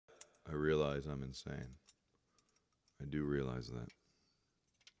I realize I'm insane. I do realize that.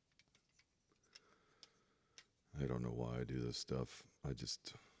 I don't know why I do this stuff. I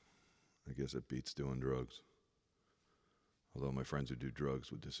guess it beats doing drugs. Although my friends who do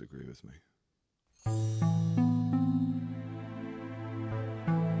drugs would disagree with me.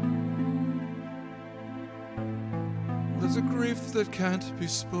 There's a grief that can't be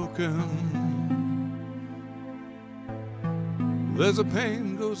spoken. There's a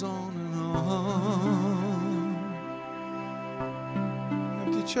pain goes on and on.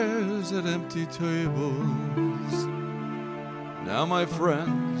 Empty chairs at empty tables. Now my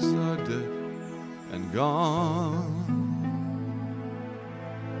friends are dead and gone.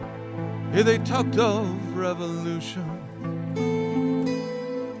 Here they talked of revolution.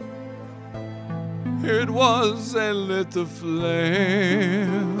 Here it was they lit the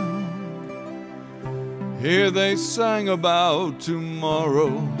flame. Here they sang about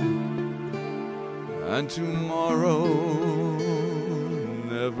tomorrow, and tomorrow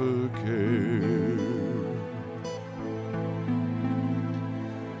never came.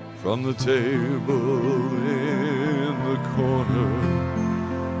 From the table in the corner,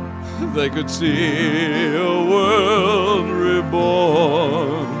 they could see a world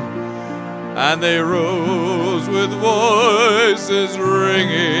reborn, and they rose with voices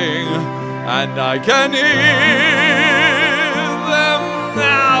ringing, and I can hear them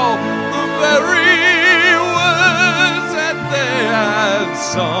now, the very words that they had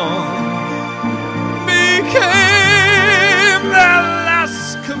sung became their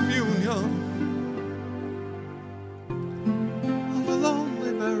last communion on the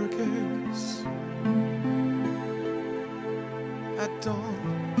lonely barricades at dawn.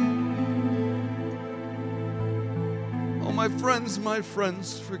 Oh, my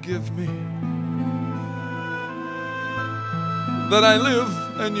friends, forgive me that I live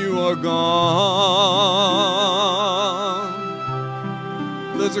and you are gone.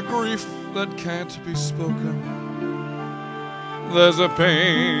 There's a grief that can't be spoken. There's a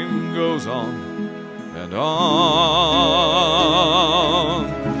pain goes on and on.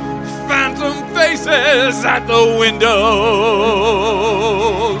 Phantom faces at the windows.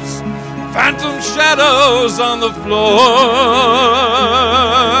 Phantom shadows on the floor.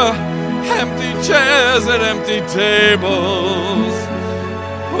 Empty chairs at empty tables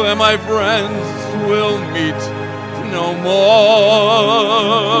where my friends will meet no more.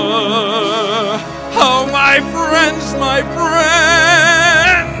 Oh, my friends,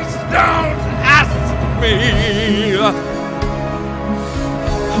 don't ask me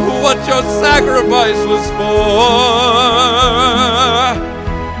what your sacrifice was for.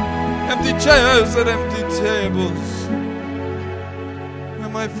 Empty chairs at empty tables where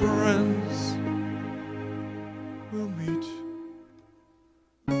my friends will meet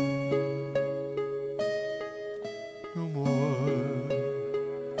no more.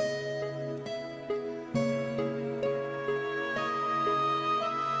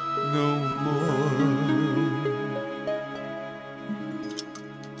 No more.